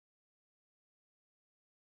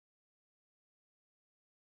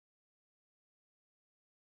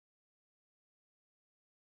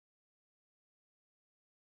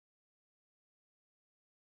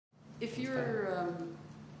If you're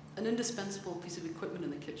an indispensable piece of equipment in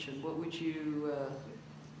the kitchen, what would you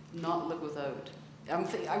not live without? I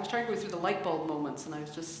was trying to go through the light bulb moments, and I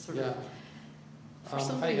was just sort of, for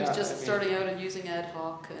somebody who's just starting out and using ad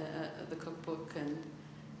hoc, the cookbook, and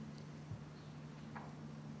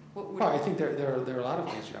what would... Well, I think there are a lot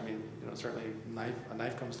of things. I mean, certainly a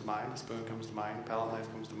knife comes to mind, a spoon comes to mind, a palette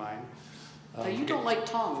knife comes to mind. Now, you don't like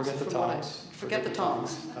tongs. Forget the tongs. Forget the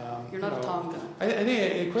tongs. You're not a tong guy. I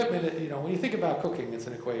think equipment, when you think about cooking, it's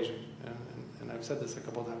an equation. And I've said this a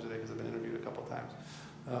couple of times today because I've been interviewed a couple of times.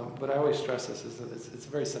 But I always stress this, is that it's a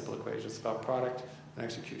very simple equation. It's about product and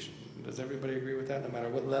execution. Does everybody agree with that? No matter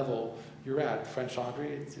what level you're at. French laundry,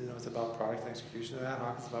 it's about product and execution. Ad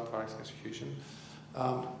hoc, it's about product and execution.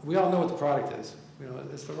 We all know what the product is.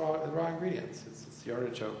 It's the raw ingredients. It's the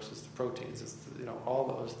artichokes. It's the proteins. It's all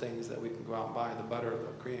those things that we can go out and buy. The butter,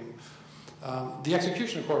 the cream. The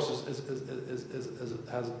execution, of course,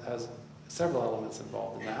 has several elements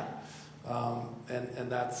involved in that, and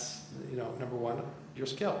that's number one, your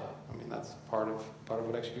skill. I mean, that's part of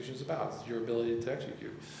what execution is about. It's your ability to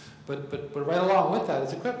execute. But right along with that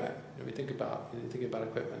is equipment. We think about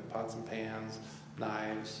equipment: pots and pans,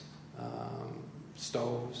 knives.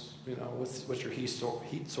 Stoves, what's your heat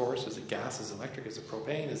source? Is it gas? Is it electric? Is it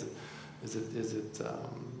propane? Is it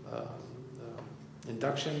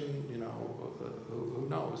induction? Who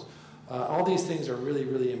knows? All these things are really,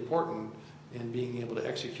 really important in being able to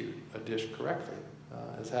execute a dish correctly,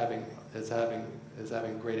 as having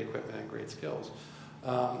great equipment and great skills.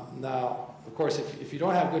 Now, of course, if you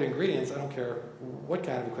don't have good ingredients, I don't care what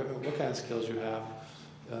kind of equipment, what kind of skills you have.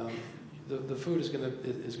 The food is going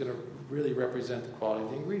to really represent the quality of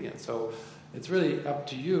the ingredients. So it's really up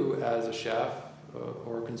to you as a chef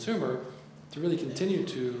or a consumer to really continue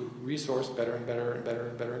to resource better and better and better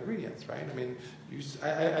and better ingredients, right? I mean,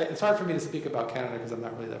 it's hard for me to speak about Canada because I'm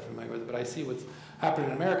not really that familiar with it, but I see what's happening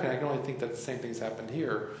in America, and I can only think that the same thing's happened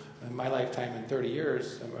here. In my lifetime, in 30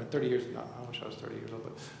 years, not, I wish I was 30 years old,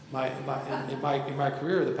 but in my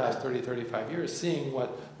career, the past 30, 35 years, seeing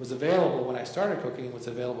what was available when I started cooking and what's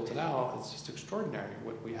available to now, it's just extraordinary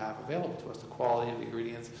what we have available to us, the quality of the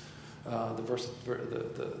ingredients, the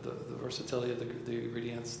versatility of the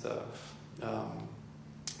ingredients, the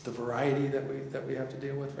variety that we have to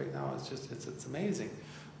deal with right now. It's amazing.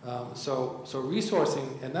 So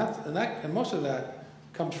resourcing, and most of that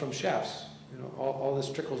comes from chefs. All this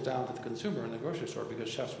trickles down to the consumer in the grocery store because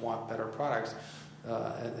chefs want better products,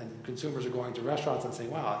 and consumers are going to restaurants and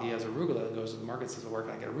saying, "Wow, he has arugula," and goes to the market and says, "Well, where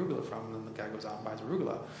can I get arugula from?" And then the guy goes out and buys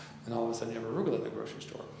arugula, and all of a sudden you have arugula in the grocery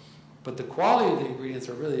store. But the quality of the ingredients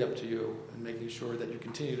are really up to you, and making sure that you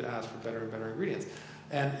continue to ask for better and better ingredients.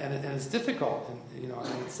 And it's difficult, and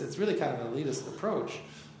it's really kind of an elitist approach,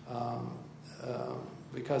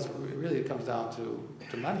 because really it comes down to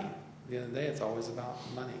money. At the end of the day, it's always about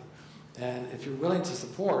money. And if you're willing to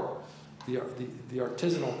support the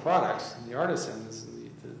artisanal products and the artisans,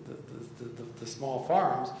 and the small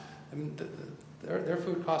farms, I mean, their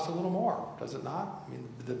food costs a little more, does it not? I mean,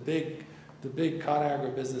 the big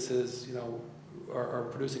ConAgra businesses, are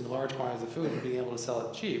producing large quantities of food and being able to sell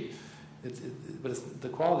it cheap. But the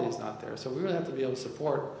quality is not there. So we really have to be able to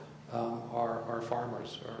support our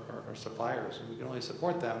farmers, our suppliers, and we can only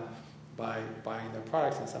support them by buying their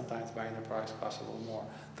products, and sometimes buying their products costs a little more.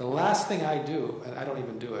 The last thing I do, and I don't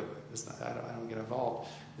even do it, I don't get involved,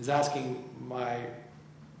 is asking my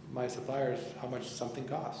suppliers how much something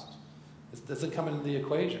costs. It doesn't come into the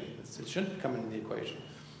equation. It shouldn't come into the equation,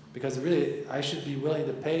 because really I should be willing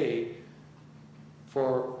to pay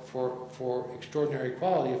for extraordinary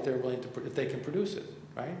quality if they're willing to, if they can produce it,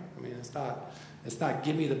 right? I mean, it's not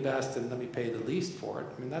give me the best and let me pay the least for it.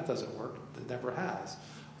 I mean, that doesn't work. It never has.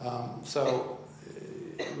 So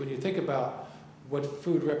when you think about what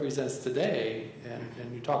food represents today,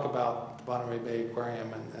 and you talk about the Monterey Bay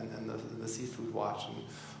Aquarium and the Seafood Watch and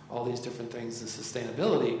all these different things, and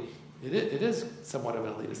sustainability, it is somewhat of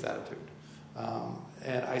an elitist attitude.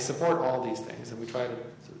 And I support all these things, and we try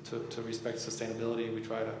to respect sustainability. We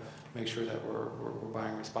try to make sure that we're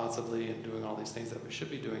buying responsibly and doing all these things that we should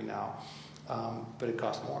be doing now. But it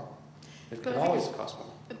costs more. It can always cost more.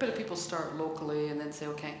 But if people start locally and then say,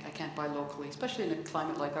 okay, I can't buy locally, especially in a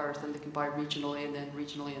climate like ours, then they can buy regionally and then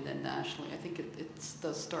nationally. I think it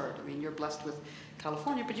does start. I mean, you're blessed with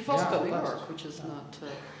California, but you've also got New York, which is not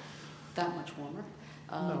that much warmer.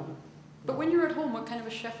 No. But when you're at home, what kind of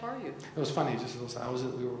a chef are you? It was funny.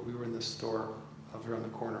 We were in this store over on the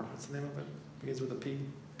corner. What's the name of it? Begins with a P.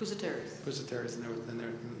 Pusateri. Pusateri, and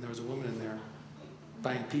there was a woman in there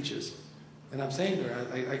buying peaches. And I'm saying to her,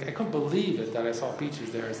 I couldn't believe it that I saw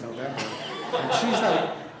peaches there. It's November. And she's like,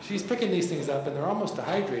 she's picking these things up, and they're almost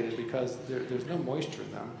dehydrated because there's no moisture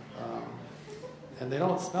in them. And they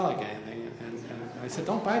don't smell like anything. And I said,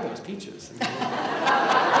 don't buy those peaches.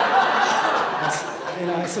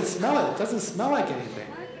 I said, smell it. It doesn't smell like anything.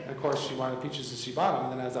 And of course, she wanted peaches, and she bought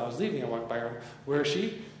them. And then as I was leaving, I walked by her. Where is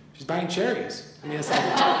she? She's buying cherries. I mean, it's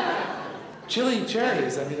like Chile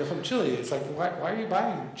cherries. I mean, they're from Chile. It's like, why are you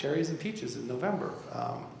buying cherries and peaches in November?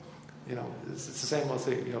 It's the same old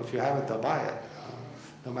thing. If you have it, they'll buy it,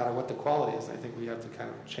 no matter what the quality is. I think we have to kind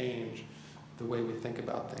of change the way we think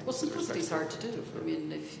about things. Well, simplicity is hard to do. I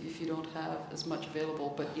mean, if you don't have as much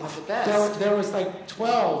available, but you have the best. There was like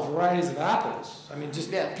 12 varieties of apples. I mean,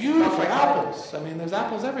 just beautiful apples. I mean, there's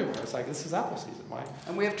apples everywhere. It's like, this is apple season. Why?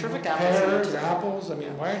 And we have terrific apples. Pears, apples. I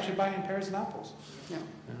mean, why aren't you buying pears and apples? Yeah.